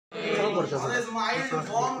On this mild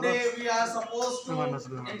warm day, we are supposed to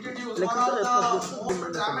introduce one of the most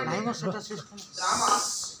dramatic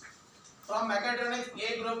dramas from Mechatronics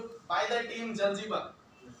A group by the team Jaljiba,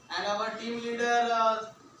 and our team leader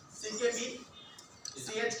CKP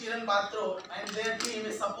CH Kiran Patro and their team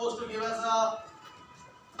is supposed to give us a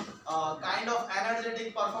kind of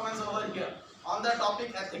energetic performance over here on the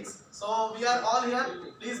topic ethics. So we are all here.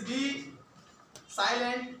 Please be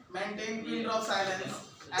silent, maintain pin drop silence,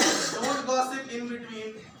 and don't gossip in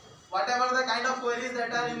between. Whatever the kind of queries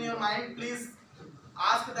that are in your mind, please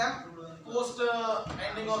ask them post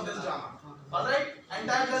ending of this drama. Alright,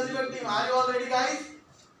 entire Jaljiba team, are you all ready, guys?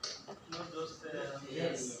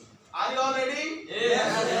 Yes. Are you all ready?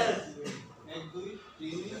 Yes.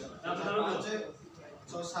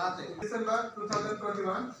 December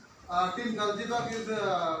 2021, Team Jaljiba is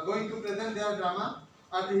going to present their drama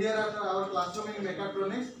and here at our classroom in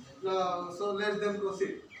Mechatronics. So let them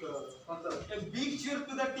proceed. A big cheer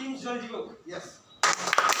to the team Jaljiba. Yes.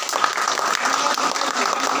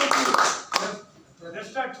 Let's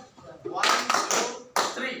start. 1, 2,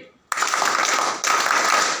 3.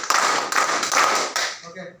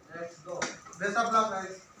 Okay, let's go. Best of luck,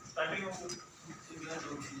 guys. Starting of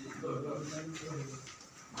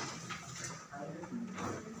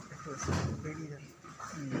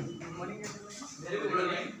Good morning, everyone. Very good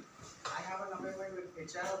morning. I have an appointment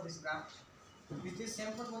with HR of this branch. Is this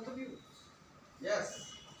same for both of you?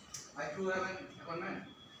 Yes. I too have an appointment.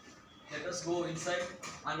 Let us go inside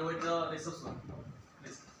and wait the reception.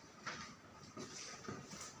 Please.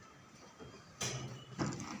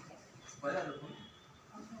 Where are you?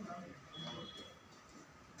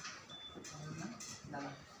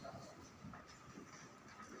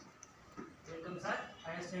 Welcome, sir. I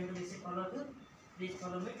am going to receive all of you. Please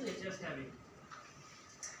follow me to HR's cabin.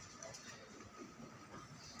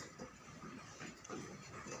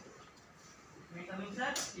 May I come in,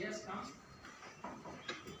 sir? Yes, come.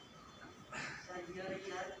 Sir, here are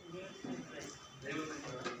names and price. Very good.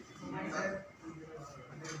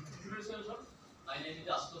 Introduce yourself. My name is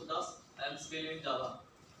Ashutosh Das. I am skilled in Java.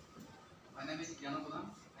 My name is Kiana Pradhan.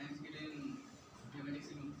 I am skilled in geometric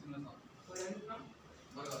simulation. Where are you from?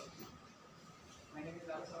 Baragar. My name is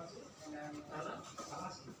Raj Vasu and I am Raj. I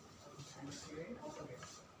am skilled in AutoCAD.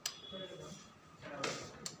 Where are you from?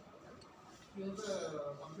 You have a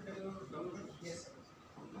computer development? Yes, sir.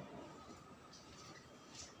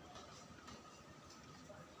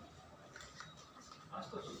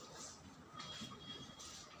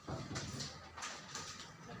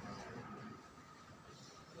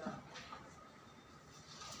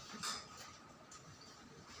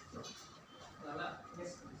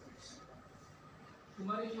 Yes.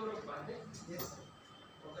 Kumar is your birthday? Yes.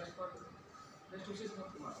 Okay, for best wishes for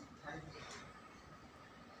Kumar. Thank you.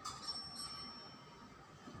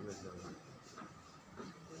 You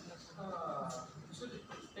should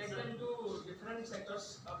take them to different sectors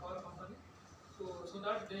of our company, so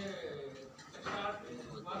that they start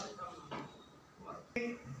work from Kumar.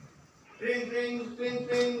 Ring, ring, ring,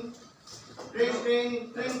 ring. Ring, ring,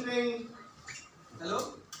 ring, ring. Hello?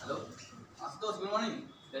 Hello? Ashutosh, good morning.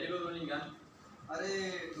 Very good morning, Gan.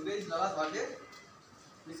 Today is Lala's birthday.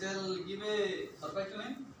 We shall give a surprise to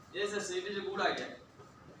him. Yes, yes, it is a good idea.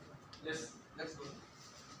 Yes, let's go.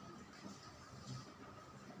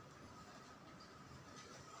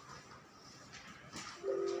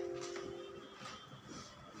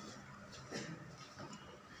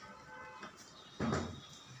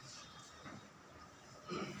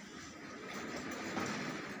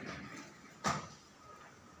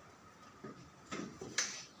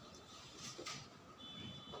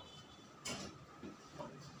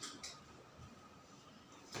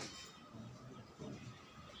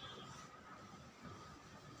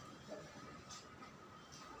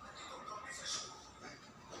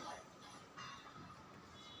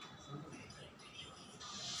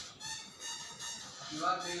 Happy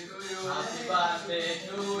birthday to you. Happy birthday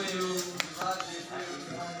to you.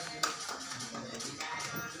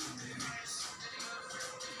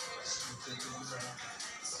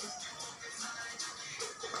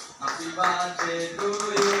 Happy birthday to you. Happy birthday to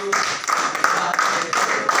you.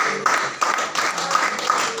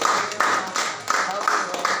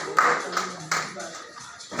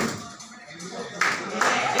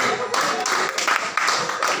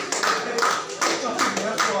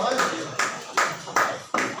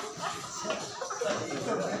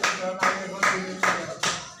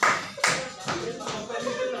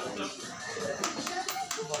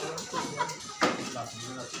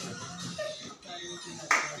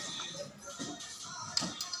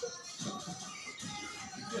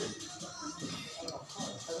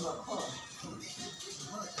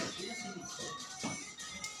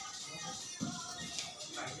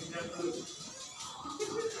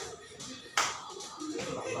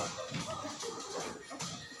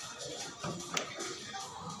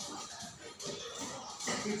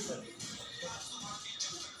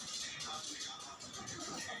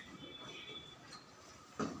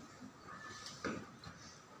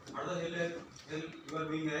 Are the hell you are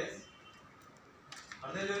doing, guys?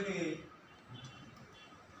 Are the hell you are doing?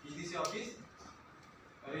 Is this your office?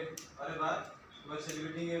 अरे बात, you are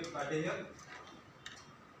celebrating a birthday here.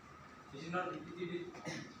 This is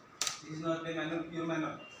not a manner, pure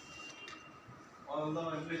manner. All the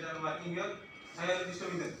employees are working here. Why are you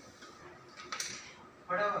disturbing them?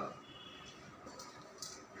 Whatever.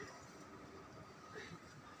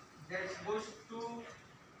 That goes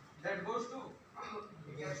to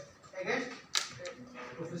against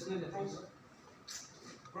professionalism.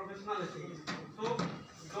 So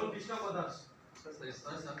don't disturb others.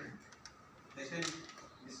 Next time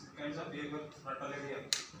this kinds of behavior not tolerated here.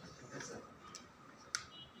 Yes, sir.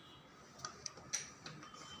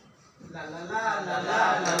 La la la la la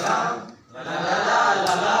la la la la la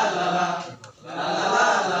la la la la.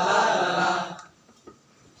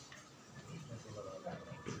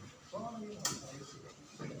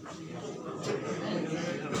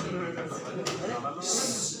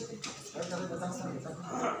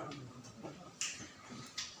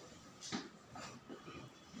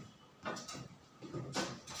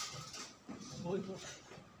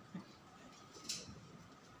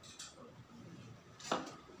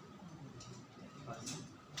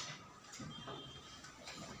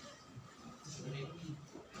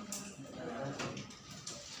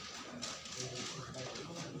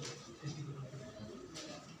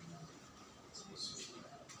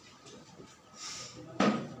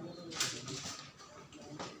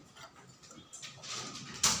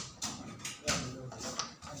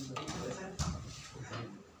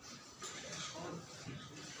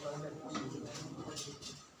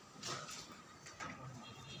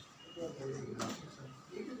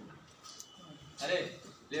 Arey,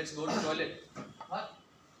 let's go to toilet. What?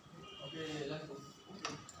 Okay, let's go.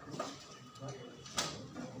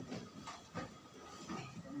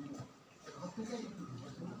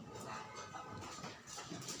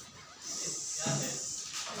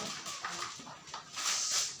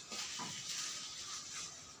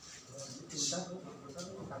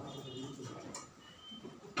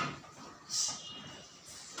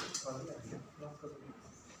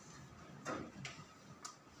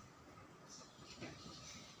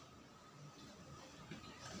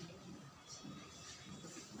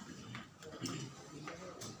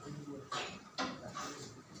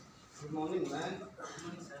 Good morning, man. Good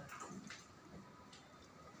morning, sir.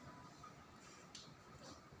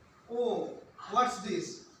 Oh, what's this?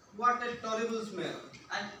 What a terrible smell.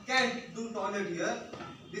 I can't do toilet here.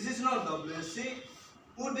 This is not WSC.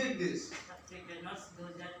 Who did this? We cannot do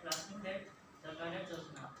that classroom that the toilet was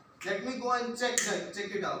now. Let me go and check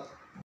it out.